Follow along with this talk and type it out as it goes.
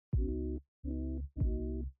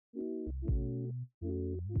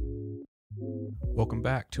Welcome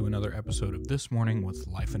back to another episode of This Morning with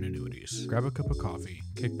Life and Annuities. Grab a cup of coffee,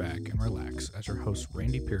 kick back, and relax as our hosts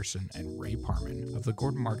Randy Pearson and Ray Parman of the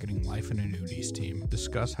Gordon Marketing Life and Annuities team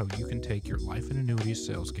discuss how you can take your life and annuities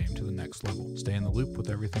sales game to the next level. Stay in the loop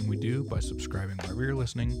with everything we do by subscribing wherever you're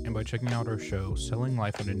listening and by checking out our show Selling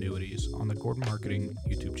Life and Annuities on the Gordon Marketing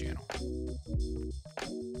YouTube channel.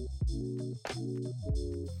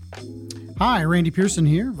 Hi, Randy Pearson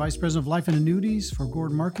here, Vice President of Life and Annuities for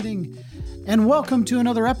Gordon Marketing, and welcome to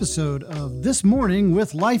another episode of This Morning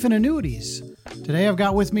with Life and Annuities. Today I've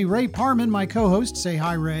got with me Ray Parman, my co-host. Say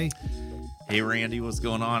hi, Ray. Hey, Randy, what's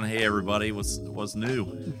going on? Hey, everybody, what's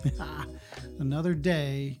new? Another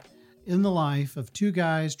day in the life of two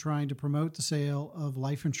guys trying to promote the sale of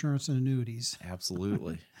life insurance and annuities.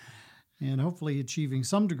 Absolutely. And hopefully achieving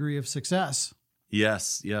some degree of success.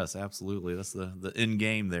 Yes, absolutely. That's the end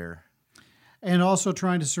game there. And also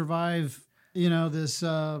trying to survive,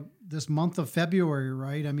 this month of February,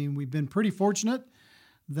 right? I mean, we've been pretty fortunate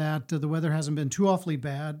that the weather hasn't been too awfully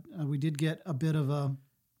bad. We did get a bit of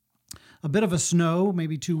a snow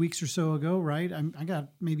maybe 2 weeks or so ago, right? I got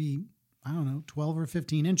maybe 12 or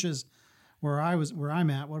 15 inches where I'm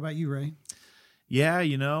at. What about you, Ray? Yeah,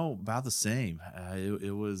 about the same.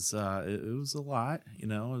 It was a lot. It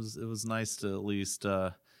was nice to at least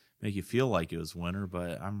make you feel like it was winter,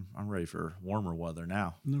 but I'm ready for warmer weather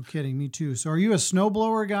now. No kidding, me too. So, are you a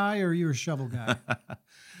snowblower guy or are you a shovel guy?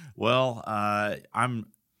 Well, I'm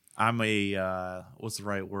a what's the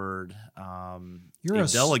right word? You're a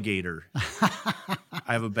delegator.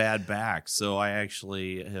 I have a bad back, so I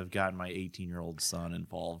actually have gotten my 18-year-old son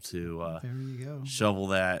involved to there you go. Shovel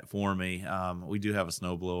that for me. We do have a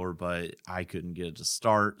snowblower, but I couldn't get it to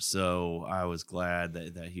start, so I was glad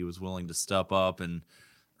that he was willing to step up and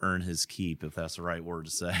earn his keep, if that's the right word to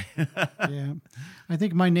say. Yeah. I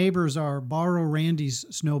think my neighbors are borrow Randy's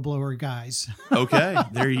snowblower guys. Okay,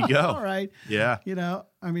 there you go. All right. Yeah.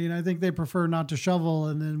 I think they prefer not to shovel,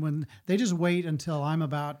 and then when they just wait until I'm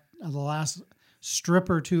about the last strip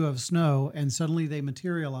or two of snow, and suddenly they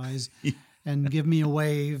materialize and give me a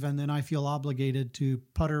wave, and then I feel obligated to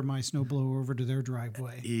putter my snowblower over to their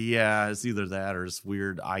driveway. Yeah, it's either that or it's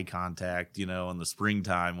weird eye contact, in the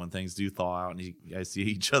springtime when things do thaw out and you guys see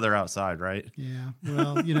each other outside, right? Yeah,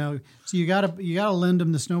 well, so you gotta lend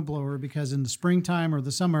them the snowblower, because in the springtime or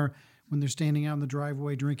the summer when they're standing out in the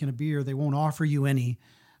driveway drinking a beer, they won't offer you any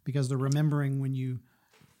because they're remembering when you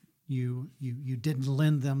didn't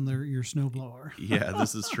lend them your snowblower. Yeah,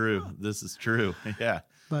 this is true. Yeah.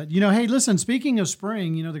 But, hey, listen, speaking of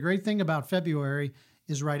spring, the great thing about February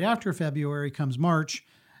is right after February comes March.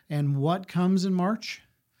 And what comes in March?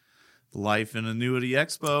 The Life and Annuity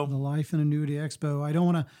Expo. The Life and Annuity Expo. I don't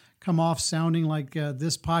want to come off sounding like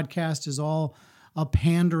this podcast is all a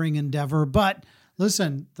pandering endeavor. But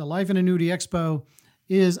listen, the Life and Annuity Expo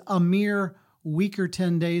is a mere week or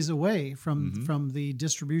 10 days away from the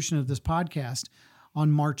distribution of this podcast on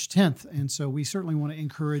March 10th. And so we certainly want to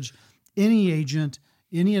encourage any agent,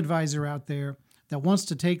 any advisor out there that wants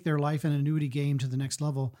to take their life and annuity game to the next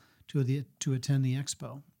level to attend the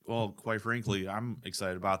expo. Well, quite frankly, I'm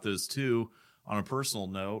excited about this too. On a personal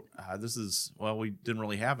note, we didn't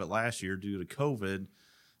really have it last year due to COVID.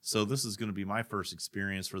 So this is going to be my first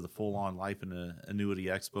experience for the full-on Life and Annuity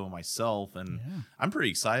Expo myself, and I'm pretty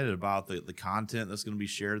excited about the content that's going to be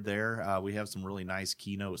shared there. We have some really nice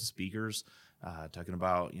keynote speakers talking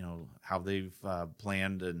about how they've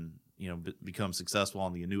planned and become successful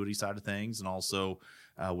on the annuity side of things, and also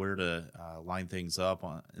where to line things up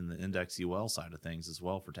in the index UL side of things as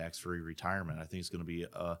well for tax-free retirement. I think it's going to be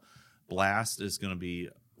a blast. It's going to be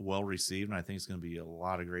well received, and I think it's going to be a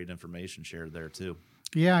lot of great information shared there too.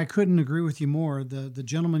 Yeah, I couldn't agree with you more. The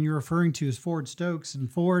gentleman you're referring to is Ford Stokes,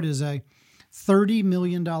 and Ford is a $30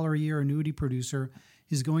 million a year annuity producer.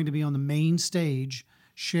 He's going to be on the main stage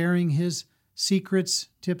sharing his secrets,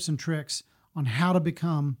 tips, and tricks on how to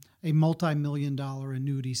become a multi-million-dollar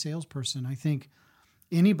annuity salesperson. I think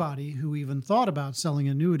anybody who even thought about selling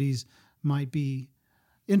annuities might be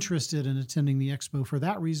interested in attending the expo for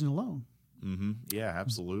that reason alone. Mm-hmm. Yeah,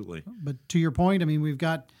 absolutely. But to your point, I mean, we've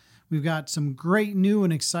got some great new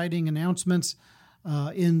and exciting announcements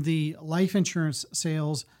in the life insurance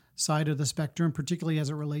sales side of the spectrum, particularly as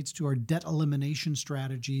it relates to our debt elimination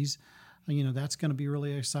strategies. That's going to be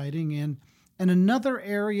really exciting. And another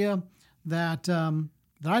area that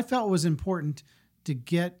I felt was important to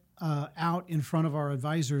get out in front of our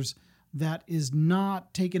advisors that is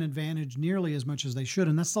not taken advantage nearly as much as they should,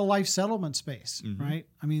 and that's the life settlement space, right?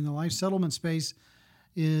 I mean, the life settlement space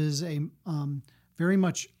is a very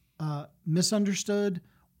much misunderstood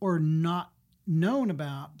or not known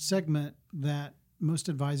about segment that most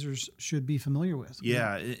advisors should be familiar with.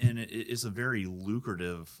 Yeah, and it's a very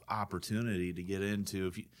lucrative opportunity to get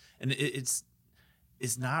into. It's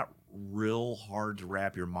not real hard to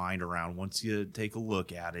wrap your mind around once you take a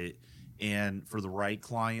look at it. And for the right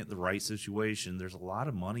client, the right situation, there's a lot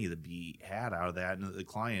of money to be had out of that. And the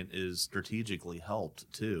client is strategically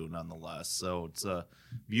helped too, nonetheless. So it's a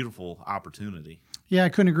beautiful opportunity. Yeah, I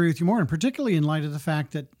couldn't agree with you more. And particularly in light of the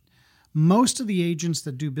fact that most of the agents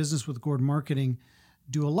that do business with Gordon Marketing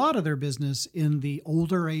do a lot of their business in the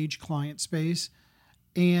older age client space.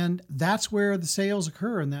 And that's where the sales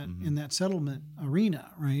occur in that settlement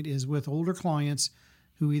arena, right? Is with older clients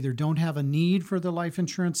who either don't have a need for the life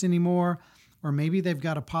insurance anymore, or maybe they've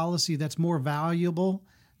got a policy that's more valuable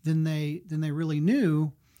than they really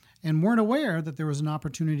knew, and weren't aware that there was an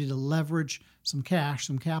opportunity to leverage some cash,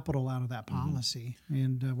 some capital out of that policy.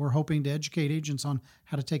 And we're hoping to educate agents on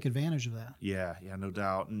how to take advantage of that. Yeah, no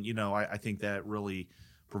doubt. And, I think that really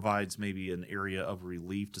provides maybe an area of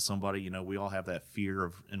relief to somebody. We all have that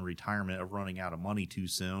fear in retirement of running out of money too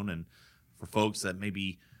soon. And for folks that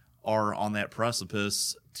maybe are on that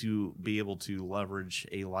precipice, to be able to leverage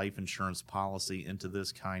a life insurance policy into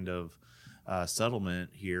this kind of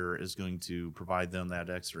settlement here is going to provide them that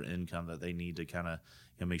extra income that they need to kind of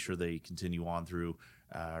make sure they continue on through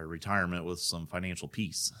retirement with some financial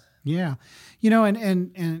peace. Yeah,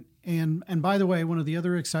 and by the way, one of the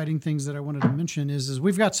other exciting things that I wanted to mention is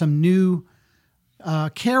we've got some new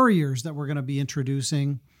carriers that we're going to be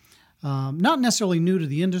introducing. Not necessarily new to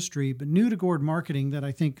the industry, but new to Gordon Marketing that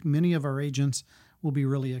I think many of our agents will be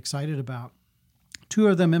really excited about. Two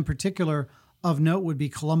of them in particular of note would be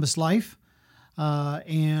Columbus Life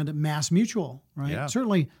and Mass Mutual, right? Yeah.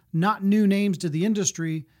 Certainly not new names to the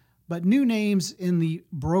industry, but new names in the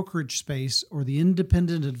brokerage space or the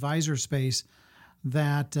independent advisor space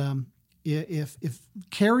that if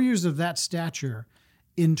carriers of that stature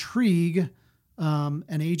intrigue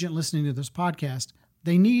an agent listening to this podcast,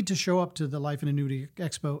 they need to show up to the Life and Annuity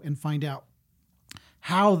Expo and find out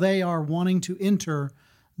how they are wanting to enter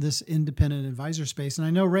this independent advisor space. And I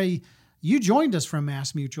know, Ray, you joined us from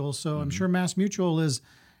Mass Mutual, so I'm sure Mass Mutual is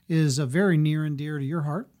a very near and dear to your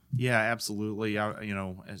heart. Yeah, absolutely.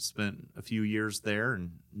 I spent a few years there and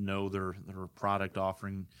know their product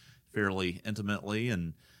offering fairly intimately.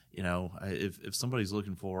 And if somebody's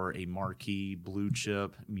looking for a marquee blue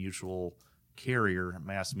chip mutual carrier,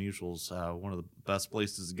 Mass Mutual's one of the best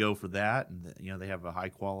places to go for that. And they have a high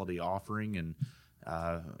quality offering and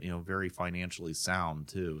very financially sound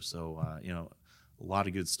too. So a lot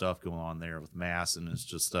of good stuff going on there with Mass, and it's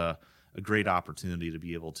just a great opportunity to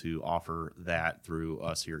be able to offer that through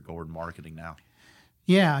us here at Gordon Marketing now.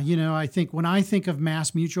 Yeah, I think when I think of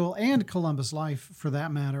Mass Mutual and Columbus Life for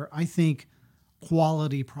that matter, I think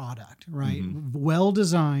quality product, right? Well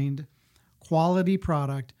designed, quality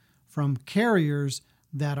product from carriers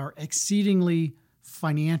that are exceedingly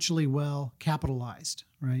financially well capitalized,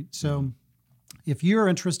 right? So if you're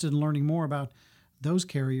interested in learning more about those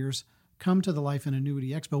carriers, come to the Life and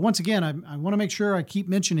Annuity Expo. Once again, I want to make sure I keep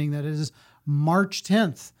mentioning that it is March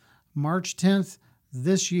 10th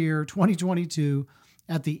this year, 2022,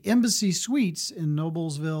 at the Embassy Suites in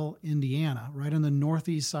Noblesville, Indiana, right on the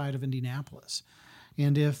northeast side of Indianapolis.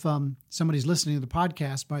 And if somebody's listening to the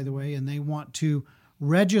podcast, by the way, and they want to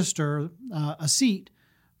register a seat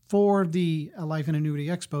for the Life and Annuity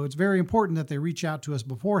Expo, it's very important that they reach out to us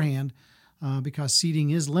beforehand because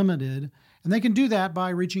seating is limited. And they can do that by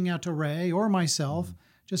reaching out to Ray or myself.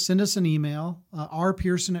 Just send us an email,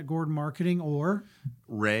 rpearson@Gordon Marketing or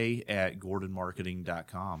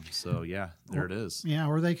ray@gordonmarketing.com. So, yeah, there it is. Yeah,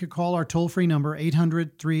 or they could call our toll-free number,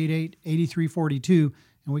 800-388-8342,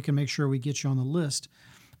 and we can make sure we get you on the list.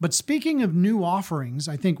 But speaking of new offerings,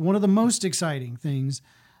 I think one of the most exciting things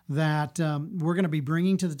that we're going to be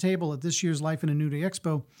bringing to the table at this year's Life and Annuity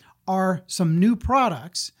Expo are some new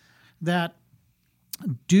products that,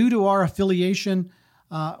 due to our affiliation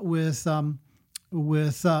with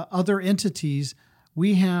other entities,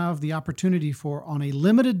 we have the opportunity for, on a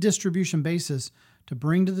limited distribution basis, to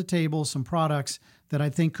bring to the table some products that I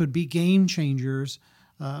think could be game changers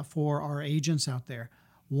for our agents out there.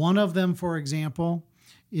 One of them, for example,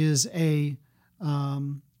 is a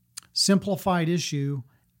simplified issue,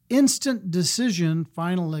 instant decision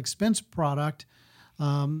final expense product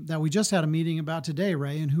that we just had a meeting about today,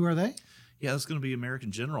 Ray. And who are they? Yeah, that's going to be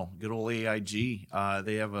American General, good old AIG.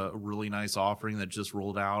 They have a really nice offering that just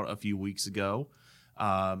rolled out a few weeks ago.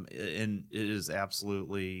 And it is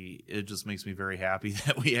it just makes me very happy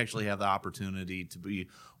that we actually have the opportunity to be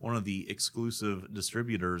one of the exclusive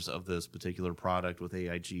distributors of this particular product with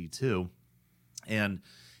AIG too. And,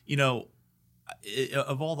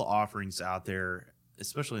 of all the offerings out there,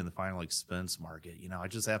 especially in the final expense market, I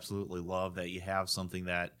just absolutely love that you have something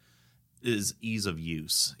that is ease of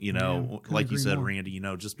use. Like you said, more. Randy,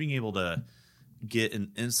 just being able to get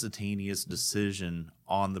an instantaneous decision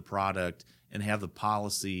on the product and have the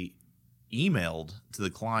policy emailed to the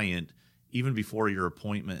client even before your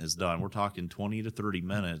appointment is done. We're talking 20 to 30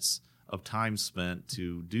 minutes of time spent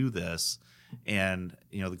to do this. And,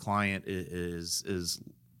 the client is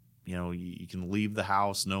you can leave the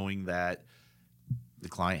house knowing that the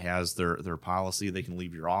client has their policy. They can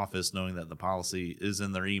leave your office knowing that the policy is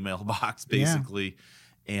in their email box, basically.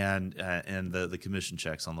 Yeah. And the commission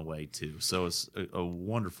checks on the way too. So it's a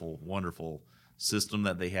wonderful, wonderful system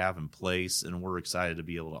that they have in place, and we're excited to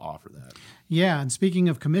be able to offer that. Yeah, and speaking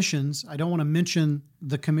of commissions, I don't want to mention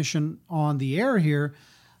the commission on the air here,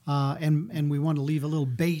 and we want to leave a little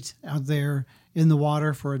bait out there in the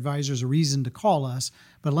water for advisors a reason to call us.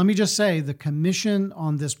 But let me just say the commission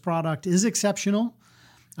on this product is exceptional.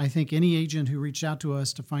 I think any agent who reached out to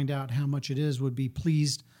us to find out how much it is would be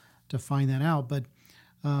pleased to find that out. But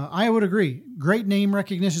I would agree. Great name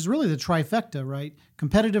recognition is really the trifecta, right?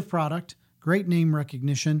 Competitive product, great name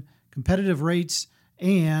recognition, competitive rates,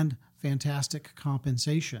 and fantastic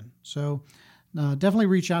compensation. So definitely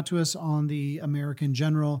reach out to us on the American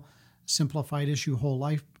General Simplified Issue Whole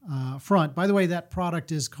Life front. By the way, that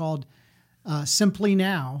product is called Simply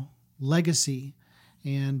Now Legacy.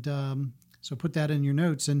 And so put that in your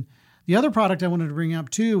notes. And the other product I wanted to bring up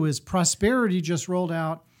too is Prosperity just rolled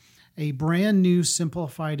out a brand new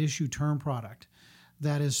simplified issue term product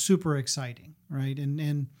that is super exciting, right?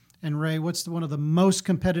 And Ray, what's one of the most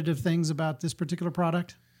competitive things about this particular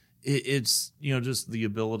product? It's, just the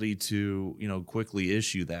ability to, quickly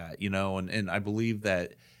issue that, and I believe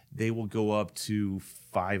that they will go up to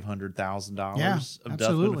 $500,000 of death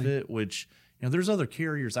benefit, which, there's other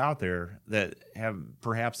carriers out there that have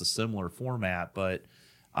perhaps a similar format, but,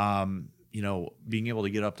 being able to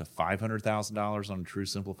get up to $500,000 on a true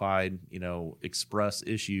simplified, express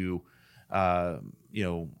issue,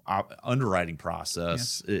 underwriting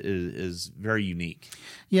process is very unique.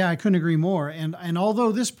 Yeah, I couldn't agree more. And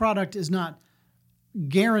although this product is not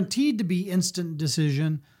guaranteed to be instant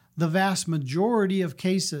decision, the vast majority of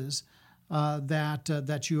cases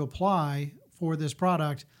that you apply for this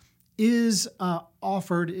product is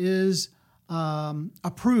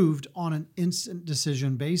approved on an instant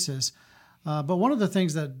decision basis. But one of the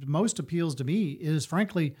things that most appeals to me is,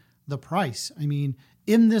 frankly, the price. I mean,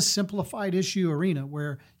 in this simplified issue arena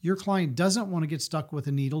where your client doesn't want to get stuck with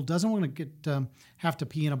a needle, doesn't want to have to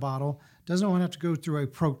pee in a bottle, doesn't want to have to go through a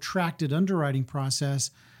protracted underwriting process,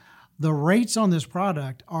 the rates on this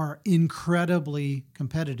product are incredibly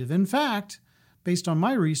competitive. In fact, based on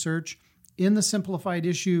my research, in the simplified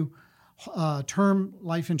issue term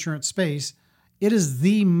life insurance space, it is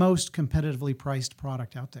the most competitively priced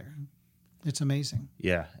product out there. It's amazing.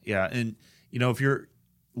 Yeah. And, if you're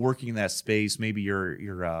working in that space, maybe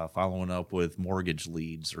you're following up with mortgage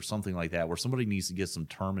leads or something like that, where somebody needs to get some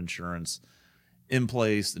term insurance in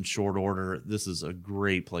place in short order, this is a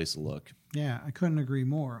great place to look. Yeah, I couldn't agree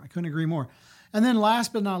more. And then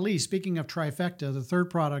last but not least, speaking of trifecta, the third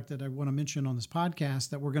product that I want to mention on this podcast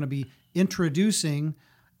that we're going to be introducing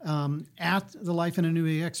at the Life and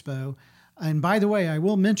Annuity Expo. And by the way, I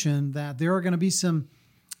will mention that there are going to be some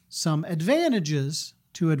advantages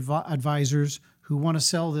to advisors who want to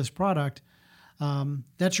sell this product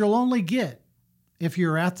that you'll only get if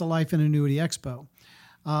you're at the Life and Annuity Expo.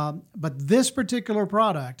 But this particular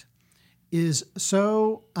product is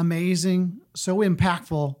so amazing, so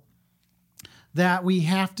impactful, that we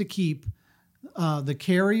have to keep the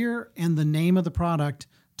carrier and the name of the product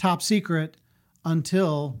top secret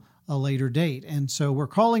until a later date. And so we're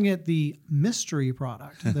calling it the mystery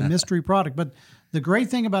product, But the great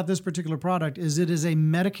thing about this particular product is it is a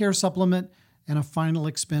Medicare supplement and a final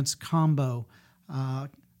expense combo,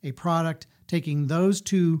 a product taking those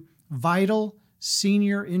two vital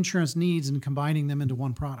senior insurance needs and combining them into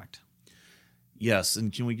one product. Yes,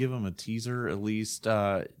 and can we give them a teaser at least?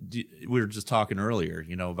 We were just talking earlier,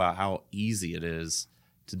 about how easy it is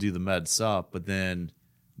to do the Med Sup, but then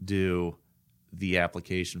do the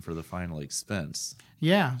application for the final expense.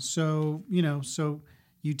 Yeah, so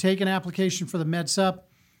you take an application for the Med Sup,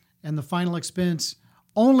 and the final expense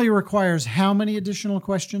only requires how many additional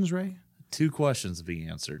questions, Ray? 2 questions to be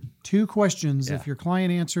answered. 2 questions. Yeah. If your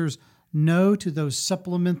client answers no to those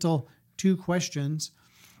supplemental 2 questions,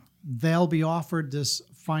 they'll be offered this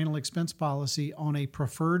final expense policy on a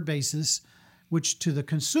preferred basis, which to the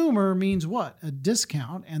consumer means what? A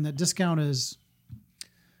discount, and the discount is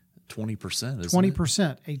 20%.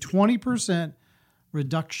 20%. A 20%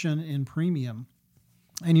 reduction in premium.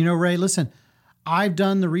 And Ray, listen, I've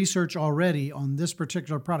done the research already on this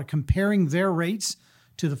particular product, comparing their rates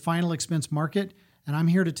to the final expense market. And I'm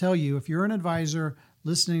here to tell you, if you're an advisor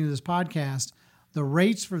listening to this podcast, the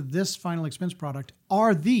rates for this final expense product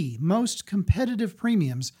are the most competitive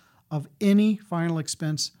premiums of any final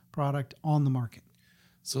expense product on the market.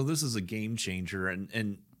 So this is a game changer.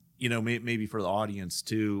 And maybe for the audience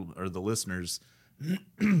too, or the listeners,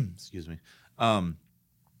 excuse me,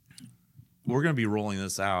 we're going to be rolling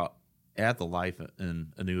this out at the Life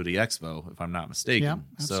and Annuity Expo, if I'm not mistaken. Yeah,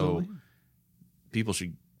 absolutely. So people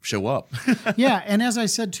should show up. Yeah, and as I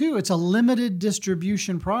said too, it's a limited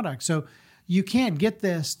distribution product. So you can't get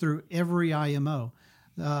this through every IMO.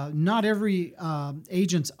 Not every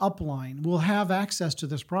agent's upline will have access to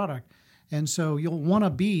this product. And so you'll want to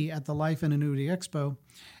be at the Life and Annuity Expo.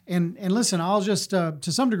 And listen, I'll just, to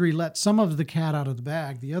some degree, let some of the cat out of the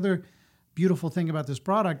bag. The other beautiful thing about this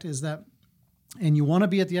product is that, and you want to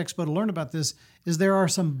be at the expo to learn about this, is there are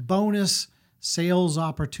some bonus sales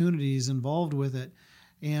opportunities involved with it.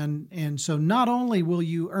 And so not only will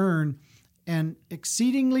you earn an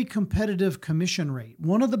exceedingly competitive commission rate,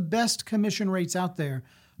 one of the best commission rates out there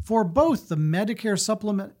for both the Medicare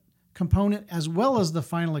supplement component as well as the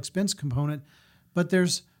final expense component, but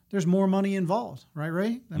there's more money involved, right,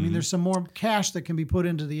 Ray? I mean, there's some more cash that can be put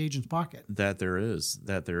into the agent's pocket. That there is.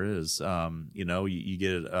 You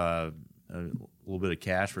get a little bit of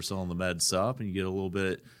cash for selling the med sup, and you get a little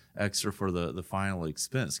bit extra for the final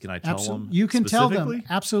expense. Can I tell them? You can tell them.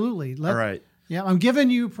 Absolutely. All right. Yeah, I'm giving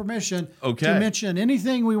you permission to mention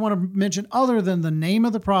anything we want to mention other than the name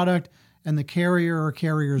of the product and the carrier or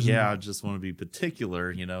carriers. Yeah, I just want to be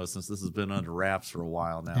particular, since this has been under wraps for a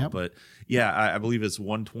while now. Yep. But yeah, I believe it's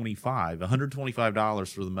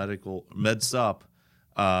 $125 for the med sup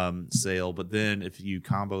sale. But then if you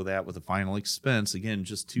combo that with a final expense, again,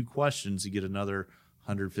 just 2 questions, you get another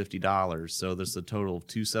 $150. So there's a total of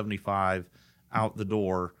 $275 out the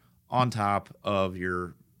door on top of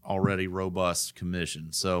your already robust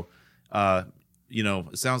commission. So,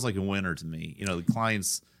 it sounds like a winner to me. The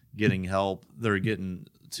client's getting help. They're getting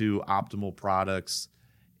 2 optimal products,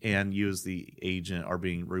 and you as the agent are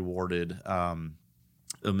being rewarded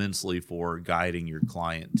immensely for guiding your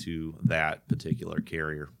client to that particular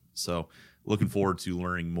carrier. So looking forward to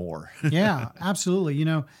learning more. Yeah, absolutely.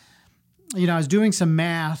 I was doing some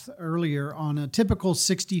math earlier on a typical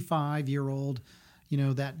 65-year-old,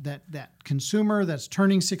 that consumer that's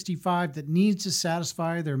turning 65 that needs to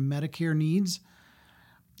satisfy their Medicare needs.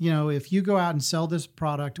 If you go out and sell this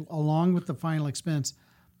product along with the final expense,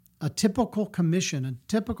 a typical commission, a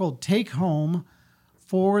typical take home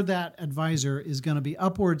for that advisor is going to be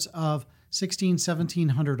upwards of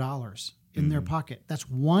 $1,700 in their pocket. That's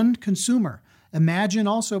one consumer. Imagine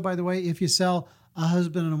also, by the way, if you sell a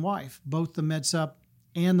husband and wife, both the med sup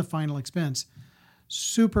and the final expense.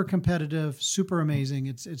 Super competitive, super amazing.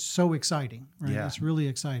 It's so exciting, right? Yeah. It's really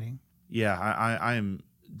exciting. Yeah, I am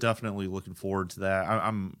definitely looking forward to that.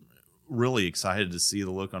 I'm really excited to see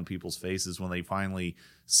the look on people's faces when they finally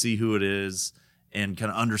see who it is and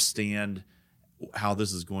kind of understand how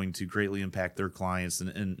this is going to greatly impact their clients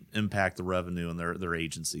and impact the revenue and their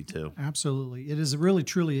agency too. Absolutely. It is really,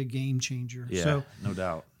 truly a game changer. Yeah, so, no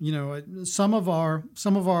doubt. Some of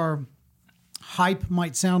our hype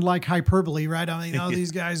might sound like hyperbole, right? I mean,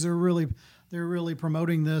 these guys are really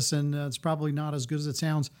promoting this, and it's probably not as good as it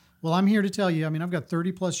sounds. Well, I'm here to tell you, I've got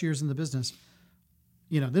 30 plus years in the business.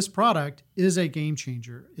 This product is a game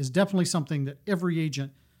changer, is definitely something that every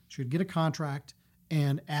agent should get a contract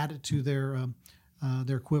and add it to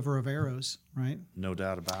their quiver of arrows, right? No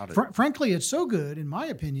doubt about it. Frankly, it's so good, in my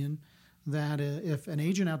opinion, that if an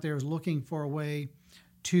agent out there is looking for a way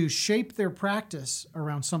to shape their practice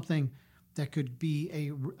around something that could be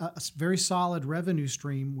a very solid revenue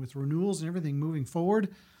stream with renewals and everything moving forward,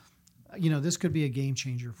 this could be a game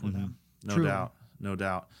changer for them. No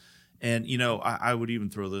doubt. And, I would even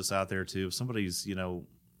throw this out there too. If somebody's,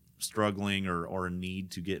 struggling or in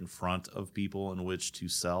need to get in front of people in which to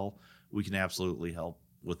sell, we can absolutely help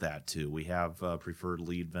with that too. We have preferred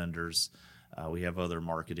lead vendors. We have other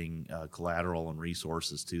marketing collateral and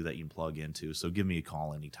resources too that you can plug into. So give me a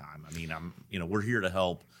call anytime. We're here to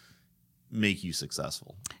help make you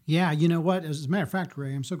successful. Yeah, you know what? As a matter of fact,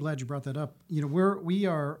 Ray, I'm so glad you brought that up. We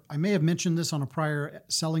are. I may have mentioned this on a prior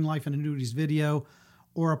Selling Life and Annuities video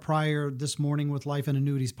or a prior This Morning with Life and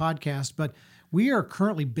Annuities podcast, but we are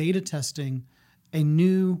currently beta testing a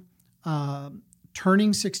new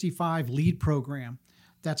Turning 65 lead program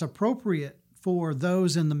that's appropriate for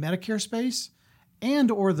those in the Medicare space and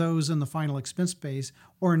or those in the final expense space,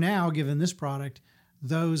 or now, given this product,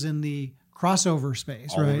 those in the crossover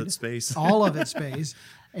space, all right? of its space. All of its space.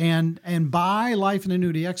 And by Life and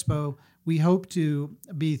Annuity Expo, we hope to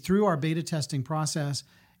be through our beta testing process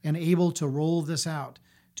and able to roll this out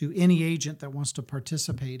to any agent that wants to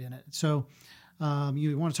participate in it. So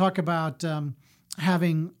you want to talk about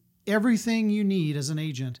having everything you need as an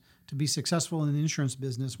agent to be successful in the insurance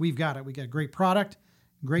business. We've got it. We got a great product,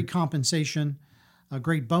 great compensation,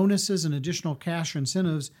 great bonuses and additional cash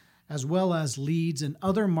incentives, as well as leads and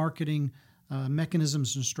other marketing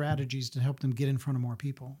mechanisms and strategies to help them get in front of more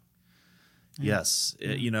people. Yes.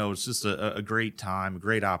 It's just a great time, a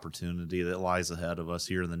great opportunity that lies ahead of us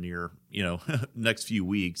here in the near, next few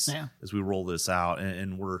weeks as we roll this out.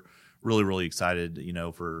 And we're really, really excited,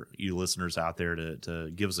 for you listeners out there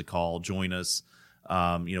to give us a call, join us.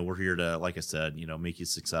 We're here to, like I said, make you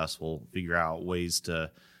successful, figure out ways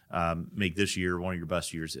to make this year one of your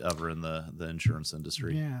best years ever in the insurance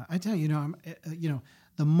industry. Yeah, I tell you,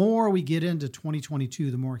 the more we get into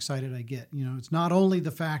 2022, the more excited I get. It's not only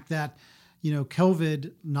the fact that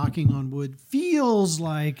COVID, knocking on wood, feels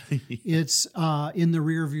like it's in the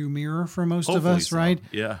rearview mirror for most of us, so. right?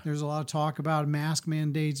 Yeah. There's a lot of talk about mask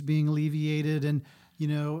mandates being alleviated, and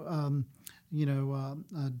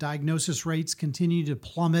diagnosis rates continue to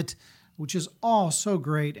plummet, which is all so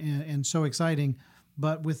great and so exciting.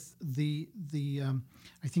 But with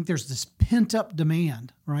I think there's this pent up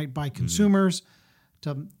demand, right, by consumers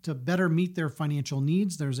to better meet their financial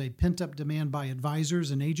needs. There's a pent up demand by advisors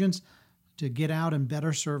and agents to get out and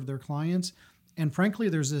better serve their clients. And frankly,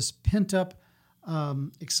 there's this pent up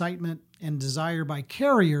excitement and desire by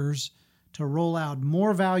carriers to roll out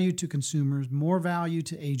more value to consumers, more value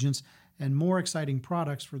to agents, and more exciting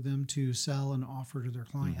products for them to sell and offer to their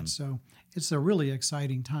clients. So it's a really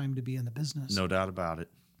exciting time to be in the business. No doubt about it.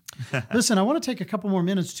 Listen, I want to take a couple more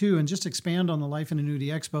minutes too and just expand on the Life and Annuity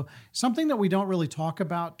Expo, something that we don't really talk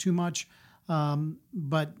about too much,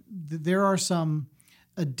 but there are some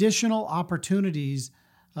additional opportunities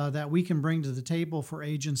that we can bring to the table for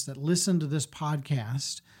agents that listen to this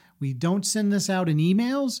podcast. We don't send this out in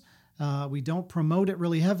emails. We don't promote it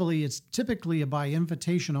really heavily. It's typically by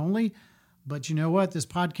invitation only. But you know what? This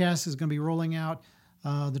podcast is going to be rolling out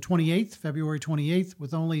the 28th, February 28th,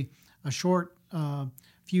 with only a short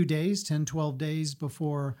few days, 10, 12 days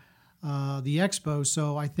before the expo.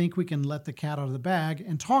 So I think we can let the cat out of the bag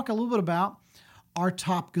and talk a little bit about our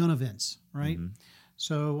Top Gun events, right? Mm-hmm.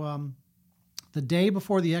 So the day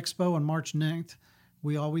before the expo on March 9th,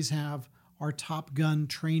 we always have our Top Gun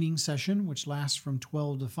training session, which lasts from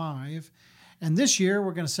 12 to 5. And this year,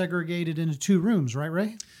 we're going to segregate it into 2 rooms, right,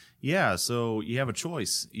 Ray? Yeah, so you have a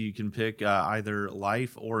choice. You can pick either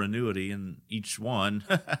life or annuity, and each one,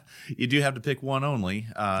 you do have to pick one only,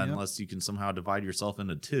 unless you can somehow divide yourself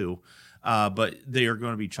into 2. But they are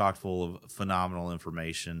going to be chock full of phenomenal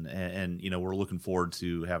information, and we're looking forward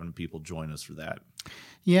to having people join us for that.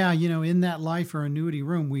 Yeah, in that life or annuity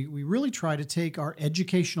room, we really try to take our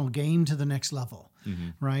educational game to the next level,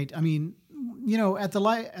 right? I mean, at the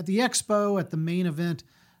expo, at the main event,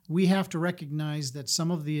 we have to recognize that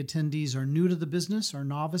some of the attendees are new to the business, are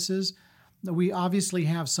novices. We obviously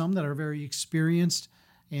have some that are very experienced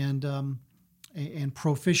and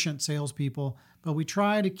proficient salespeople, but we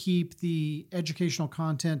try to keep the educational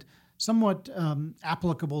content somewhat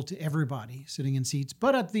applicable to everybody sitting in seats.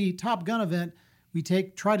 But at the Top Gun event, we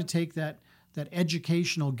try to take that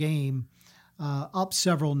educational game up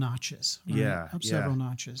several notches. Right? Several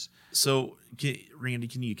notches. So, Randy,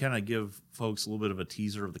 can you kind of give folks a little bit of a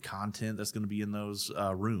teaser of the content that's going to be in those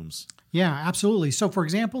rooms? Yeah, absolutely. So, for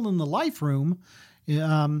example, in the life room,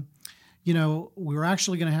 we're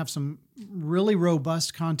actually going to have some really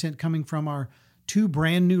robust content coming from our 2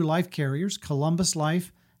 brand new life carriers, Columbus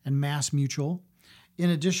Life and Mass Mutual. In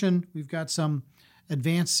addition, we've got some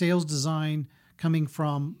advanced sales design coming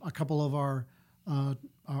from a couple of our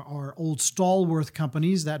old stalwart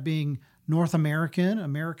companies, that being North American,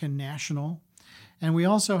 American National. And we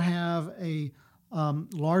also have a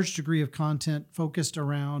large degree of content focused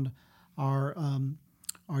around our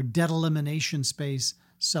debt elimination space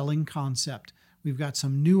selling concept. We've got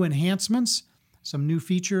some new enhancements, some new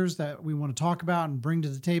features that we want to talk about and bring to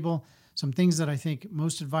the table, some things that I think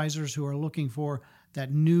most advisors who are looking for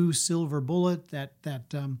that new silver bullet, that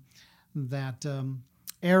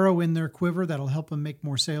arrow in their quiver that'll help them make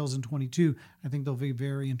more sales in 22. I think they'll be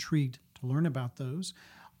very intrigued to learn about those.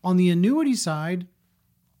 On the annuity side,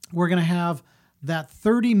 we're going to have that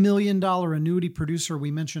 $30 million annuity producer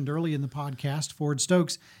we mentioned early in the podcast, Ford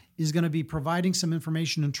Stokes, is going to be providing some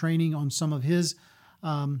information and training on some of his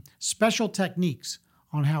special techniques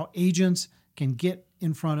on how agents can get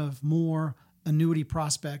in front of more annuity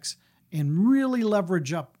prospects and really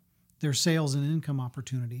leverage up their sales and income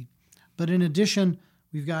opportunity. But in addition,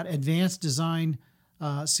 we've got advanced design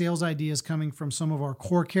sales ideas coming from some of our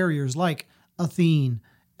core carriers like Athene,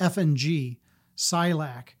 F&G,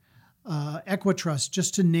 Silac, Equitrust,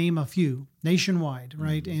 just to name a few, nationwide,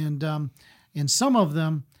 right? And some of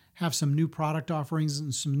them have some new product offerings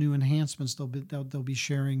and some new enhancements they'll be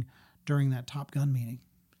sharing during that Top Gun meeting.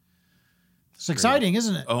 It's exciting,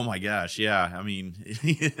 isn't it? Oh my gosh, yeah. I mean,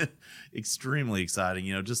 extremely exciting.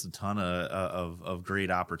 Just a ton of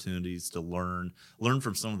great opportunities to learn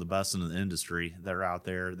from some of the best in the industry that are out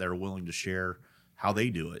there that are willing to share how they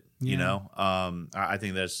do it. I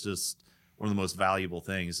think that's just one of the most valuable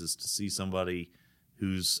things is to see somebody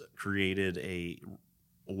who's created a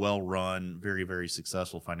well-run, very, very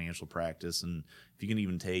successful financial practice. And if you can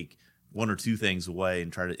even take one or two things away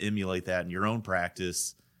and try to emulate that in your own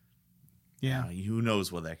practice, who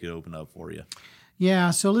knows what that could open up for you. Yeah.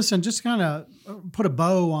 So listen, just kind of put a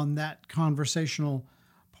bow on that conversational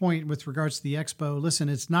point with regards to the expo. Listen,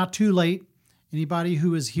 it's not too late. Anybody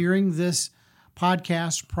who is hearing this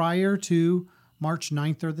podcast prior to March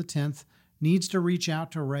 9th or the 10th needs to reach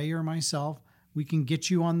out to Ray or myself. We can get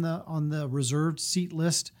you on the reserved seat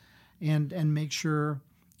list and make sure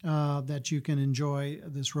that you can enjoy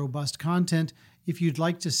this robust content. If you'd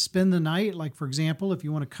like to spend the night, like for example, if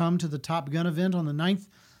you want to come to the Top Gun event on the 9th,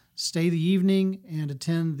 stay the evening and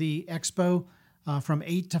attend the expo from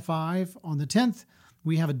 8 to 5 on the 10th,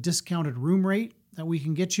 we have a discounted room rate that we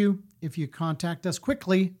can get you. If you contact us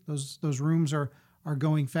quickly, those rooms are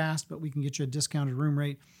going fast, but we can get you a discounted room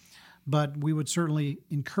rate. But we would certainly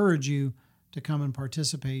encourage you to come and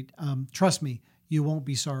participate. Trust me, you won't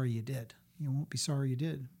be sorry you did. You won't be sorry you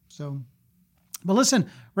did. So, but listen,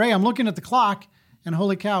 Ray, I'm looking at the clock, and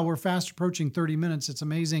holy cow, we're fast approaching 30 minutes. It's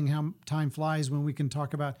amazing how time flies when we can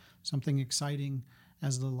talk about something exciting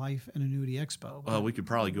as the Life and Annuity Expo. Well, we could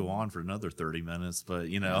probably go on for another 30 minutes, but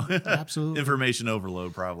absolutely. Information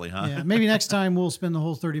overload probably, huh? Yeah, maybe next time we'll spend the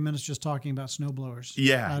whole 30 minutes just talking about snowblowers.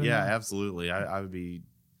 Yeah, absolutely. I would be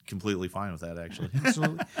completely fine with that, actually.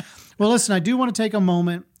 Absolutely. Well, listen, I do want to take a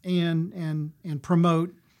moment and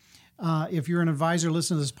promote, if you're an advisor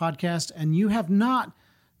listening to this podcast and you have not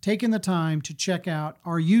taken the time to check out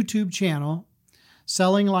our YouTube channel,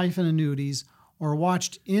 Selling Life and Annuities, or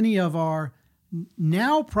watched any of our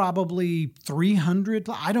now probably 300,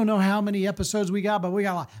 I don't know how many episodes we got, but we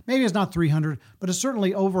got a lot. Maybe it's not 300, but it's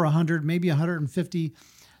certainly over 100, maybe 150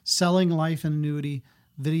 Selling Life and Annuity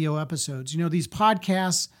video episodes. These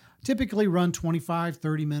podcasts typically run 25,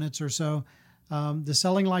 30 minutes or so. The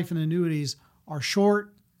Selling Life and Annuities are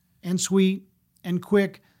short and sweet and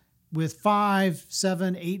quick with 5,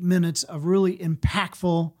 7, 8 minutes of really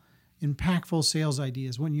impactful sales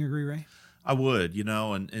ideas. Wouldn't you agree, Ray? I would,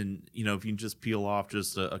 and if you can just peel off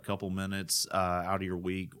just a couple minutes out of your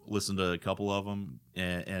week, listen to a couple of them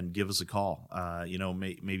and give us a call.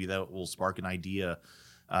 Maybe that will spark an idea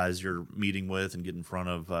as you're meeting with and get in front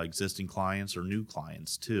of existing clients or new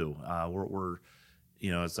clients too. We're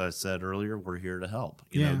as I said earlier, we're here to help.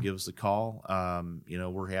 Give us a call.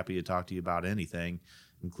 We're happy to talk to you about anything,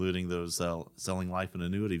 including those Selling Life and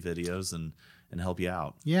Annuity videos and help you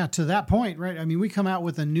out. Yeah, to that point, right? I mean, we come out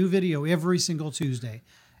with a new video every single Tuesday.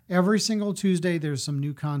 Every single Tuesday, there's some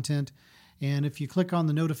new content. And if you click on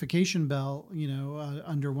the notification bell,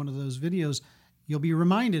 under one of those videos, you'll be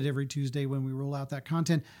reminded every Tuesday when we roll out that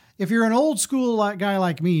content. If you're an old school guy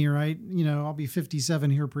like me, right, I'll be 57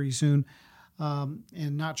 here pretty soon,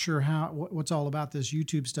 and not sure what's all about this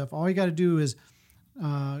YouTube stuff. All you got to do is,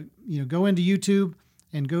 go into YouTube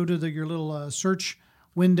and go to your little search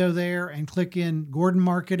window there and click in Gordon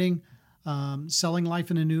Marketing, Selling Life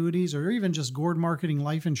and Annuities, or even just Gordon Marketing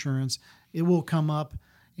Life Insurance. It will come up,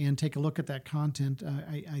 and take a look at that content.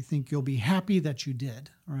 I think you'll be happy that you did,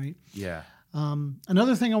 right? Yeah.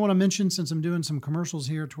 Another thing I want to mention, since I'm doing some commercials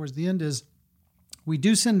here towards the end, is we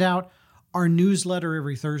do send out our newsletter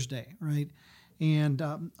every Thursday, right? And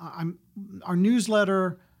our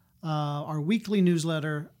newsletter, our weekly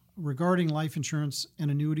newsletter regarding life insurance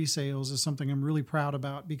and annuity sales is something I'm really proud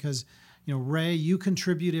about because, Ray, you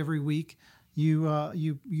contribute every week.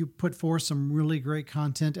 You put forth some really great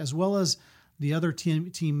content as well as the other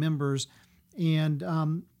team members. And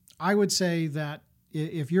I would say that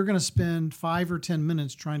if you're going to spend 5 or 10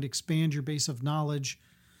 minutes trying to expand your base of knowledge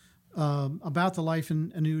about the life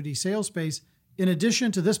and annuity sales space, in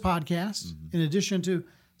addition to this podcast, in addition to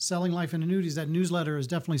Selling Life and Annuities, that newsletter is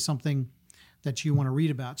definitely something that you want to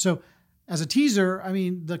read about. So as a teaser, I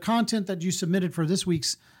mean, the content that you submitted for this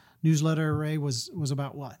week's newsletter, Ray, was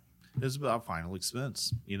about what? It's about final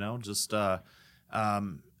expense,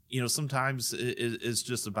 sometimes it's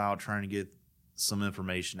just about trying to get some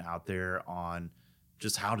information out there on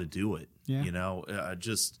just how to do it. Yeah.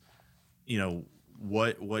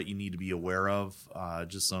 What you need to be aware of,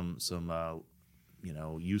 just some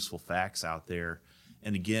useful facts out there.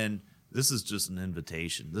 And again, this is just an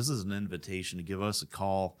invitation. This is an invitation to give us a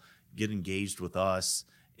call, get engaged with us,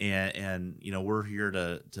 and we're here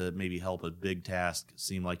to maybe help a big task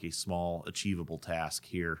seem like a small, achievable task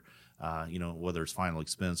here. Whether it's final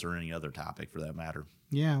expense or any other topic for that matter.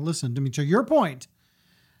 Yeah, listen, to your point,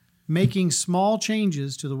 making small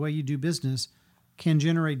changes to the way you do business can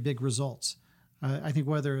generate big results. I think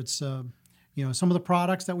whether it's some of the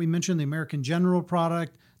products that we mentioned, the American General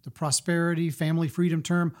product, the Prosperity, Family Freedom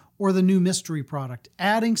Term, or the new Mystery product,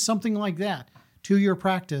 adding something like that to your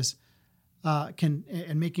practice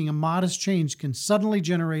and making a modest change can suddenly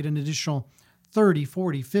generate an additional $30,000,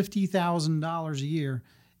 $40,000, $50,000 a year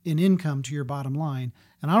in income to your bottom line.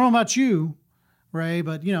 And I don't know about you, Ray,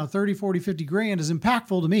 but 30, 40, 50 grand is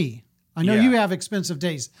impactful to me. I know you have expensive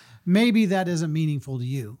tastes. Maybe that isn't meaningful to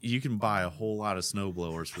you. You can buy a whole lot of snow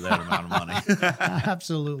blowers for that amount of money.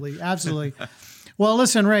 Absolutely. Well,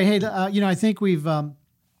 listen, Ray, hey, I think we've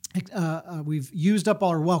used up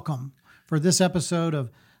our welcome for this episode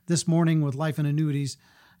of This Morning with Life and Annuities.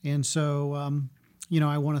 And so,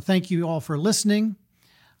 I want to thank you all for listening.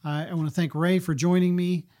 I want to thank Ray for joining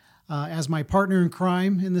me as my partner in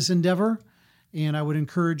crime in this endeavor. And I would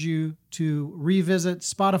encourage you to revisit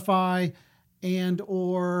Spotify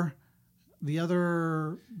or the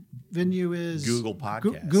other venue is Google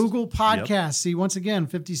Podcasts. Google Podcasts. Yep. See, once again,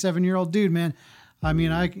 57-year-old dude, man. I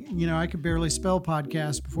mean, I could barely spell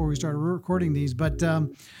podcast before we started recording these, but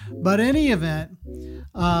any event,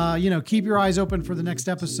 keep your eyes open for the next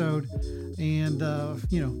episode. And,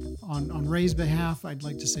 on Ray's behalf, I'd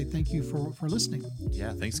like to say thank you for listening.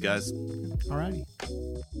 Yeah. Thanks, guys. All righty.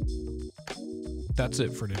 That's it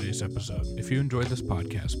for today's episode. If you enjoyed this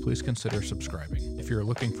podcast, please consider subscribing. If you're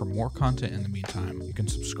looking for more content in the meantime, you can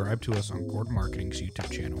subscribe to us on Gordon Marketing's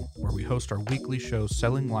YouTube channel, where we host our weekly show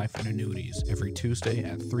Selling Life and Annuities every Tuesday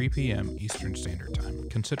at 3 p.m. Eastern Standard Time.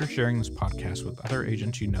 Consider sharing this podcast with other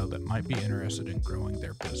agents you know that might be interested in growing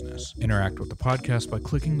their business. Interact with the podcast by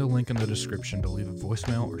clicking the link in the description to leave a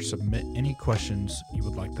voicemail or submit any questions you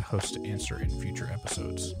would like the host to answer in future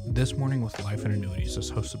episodes. This Morning with Life and Annuities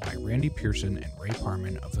is hosted by Randy Pearson and Ray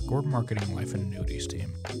Parman of the Gordon Marketing Life and Annuities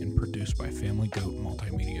team and produced by Family Goat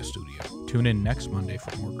Multimedia Studio. Tune in next Monday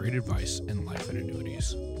for more great advice in life and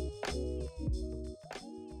annuities.